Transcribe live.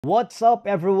What's up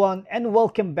everyone, and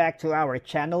welcome back to our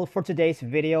channel. For today's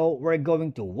video, we're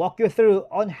going to walk you through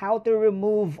on how to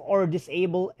remove or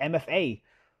disable MFA,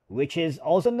 which is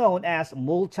also known as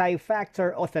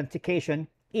multi-factor authentication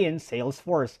in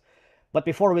Salesforce. But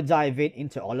before we dive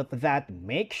into all of that,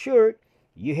 make sure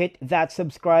you hit that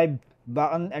subscribe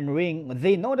button and ring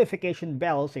the notification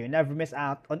bell so you never miss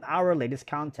out on our latest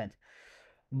content.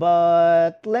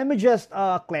 But let me just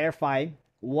clarify,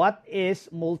 what is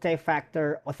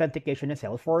multi-factor authentication in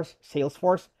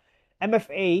Salesforce?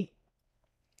 MFA,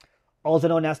 also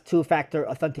known as two-factor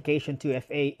authentication,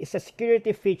 2FA, is a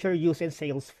security feature used in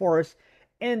Salesforce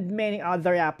and many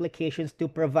other applications to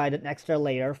provide an extra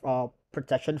layer of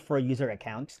protection for user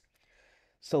accounts.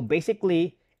 So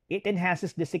basically, it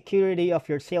enhances the security of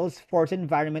your Salesforce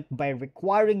environment by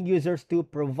requiring users to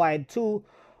provide two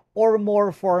or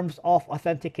more forms of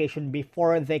authentication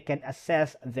before they can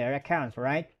access their accounts,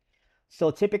 right?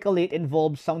 So typically it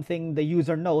involves something the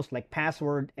user knows, like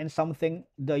password, and something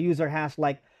the user has,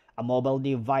 like a mobile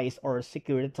device or a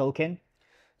security token.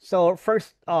 So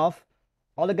first off,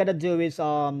 all I gotta do is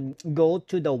go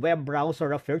to the web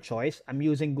browser of your choice. I'm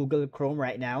using Google Chrome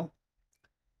right now.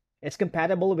 It's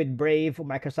compatible with Brave,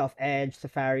 Microsoft Edge,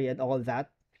 Safari, and all that.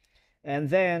 And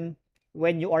then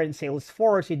when you are in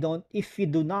Salesforce, if you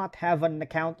do not have an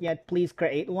account yet, please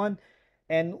create one.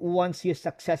 And once you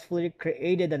successfully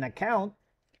created an account,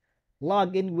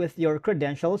 log in with your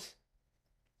credentials.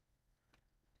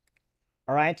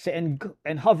 All right, so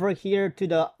and hover here to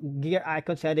the gear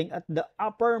icon setting at the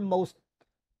uppermost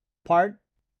part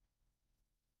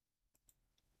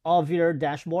of your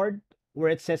dashboard where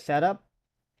it says setup.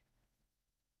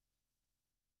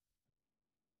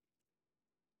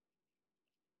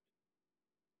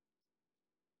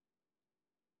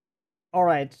 All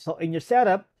right, so in your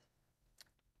setup,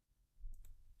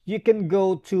 you can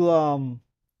go to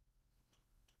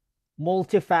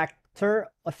multi-factor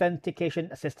authentication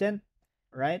assistant,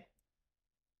 right?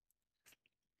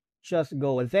 Just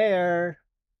go there,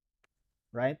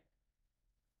 right?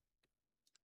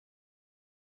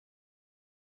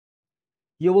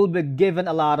 You will be given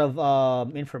a lot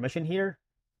of information here.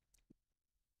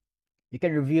 You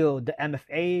can review the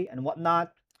MFA and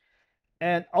whatnot.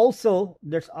 And also,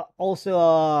 there's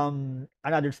also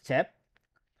another step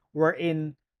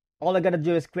wherein all I gotta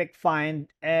do is quick find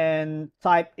and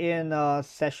type in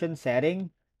session setting.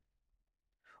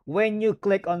 When you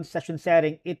click on session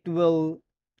setting, it will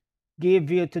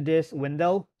give you to this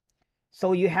window.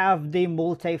 So you have the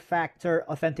multi-factor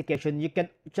authentication. You can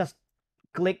just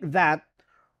click that,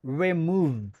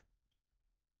 remove.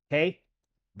 Okay,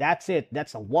 that's it.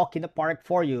 That's a walk in the park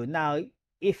for you. Now,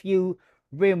 if you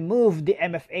remove the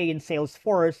MFA in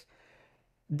Salesforce,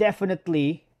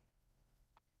 definitely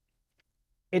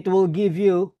it will give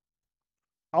you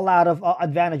a lot of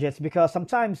advantages, because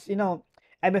sometimes,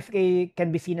 MFA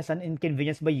can be seen as an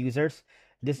inconvenience by users.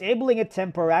 Disabling it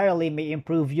temporarily may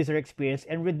improve user experience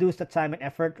and reduce the time and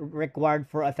effort required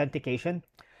for authentication.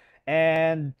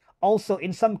 And also,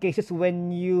 in some cases,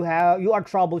 when you are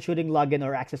troubleshooting login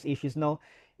or access issues, no,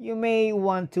 you may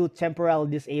want to temporarily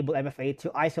disable MFA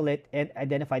to isolate and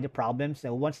identify the problems.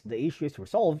 And once the issue is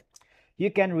resolved,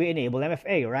 you can re-enable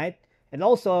MFA, right? And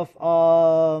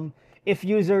also, if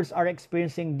users are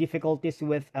experiencing difficulties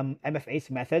with MFA's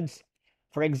methods,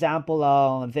 for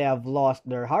example, they have lost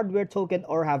their hardware token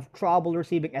or have trouble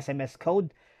receiving SMS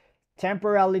code,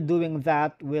 temporarily doing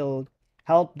that will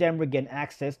help them regain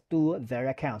access to their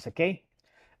accounts, okay?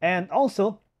 And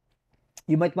also,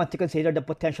 you might want to consider the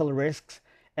potential risks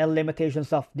and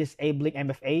limitations of disabling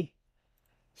MFA.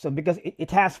 So because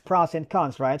it has pros and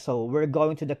cons, right? So we're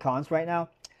going to the cons right now.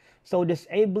 So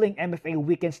disabling MFA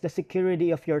weakens the security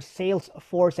of your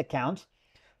Salesforce accounts.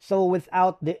 So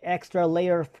without the extra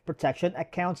layer of protection,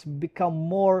 accounts become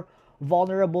more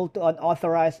vulnerable to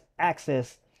unauthorized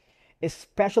access,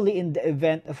 especially in the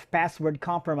event of password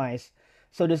compromise.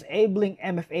 So disabling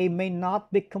MFA may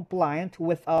not be compliant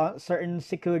with certain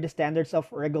security standards of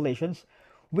regulations.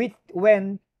 With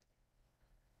when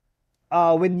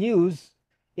used,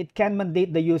 it can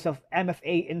mandate the use of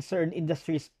MFA in certain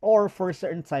industries or for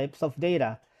certain types of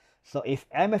data. So if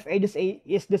MFA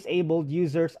is disabled,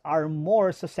 users are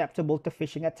more susceptible to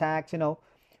phishing attacks,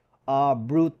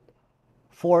 brute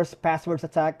force passwords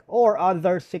attack, or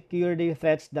other security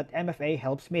threats that MFA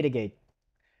helps mitigate.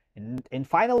 And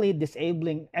finally,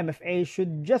 disabling MFA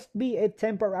should just be a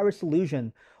temporary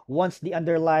solution. Once the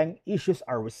underlying issues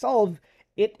are resolved,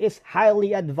 it is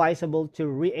highly advisable to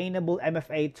re-enable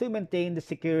MFA to maintain the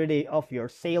security of your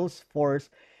Salesforce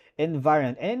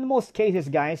environment. And in most cases,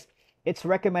 guys, it's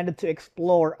recommended to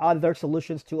explore other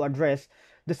solutions to address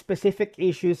the specific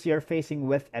issues you're facing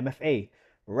with MFA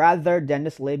rather than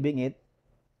just labeling it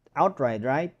outright,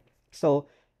 right? So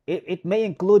it may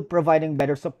include providing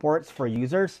better supports for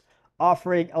users,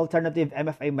 offering alternative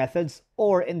MFA methods,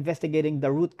 or investigating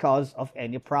the root cause of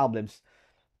any problems.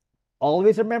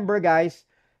 Always remember, guys,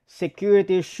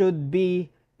 security should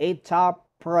be a top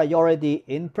priority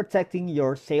in protecting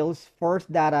your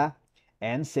Salesforce data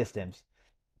and systems.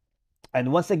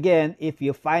 And once again, if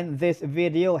you find this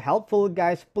video helpful,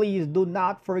 guys, please do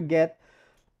not forget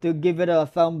to give it a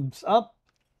thumbs up.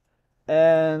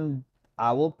 And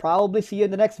I will probably see you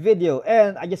in the next video.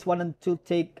 And I just wanted to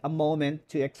take a moment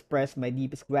to express my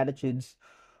deepest gratitudes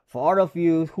for all of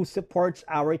you who supports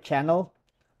our channel,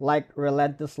 like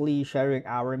relentlessly sharing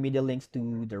our media links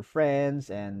to their friends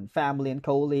and family and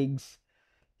colleagues.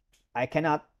 I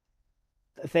cannot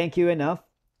thank you enough.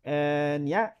 And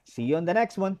yeah, see you on the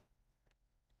next one.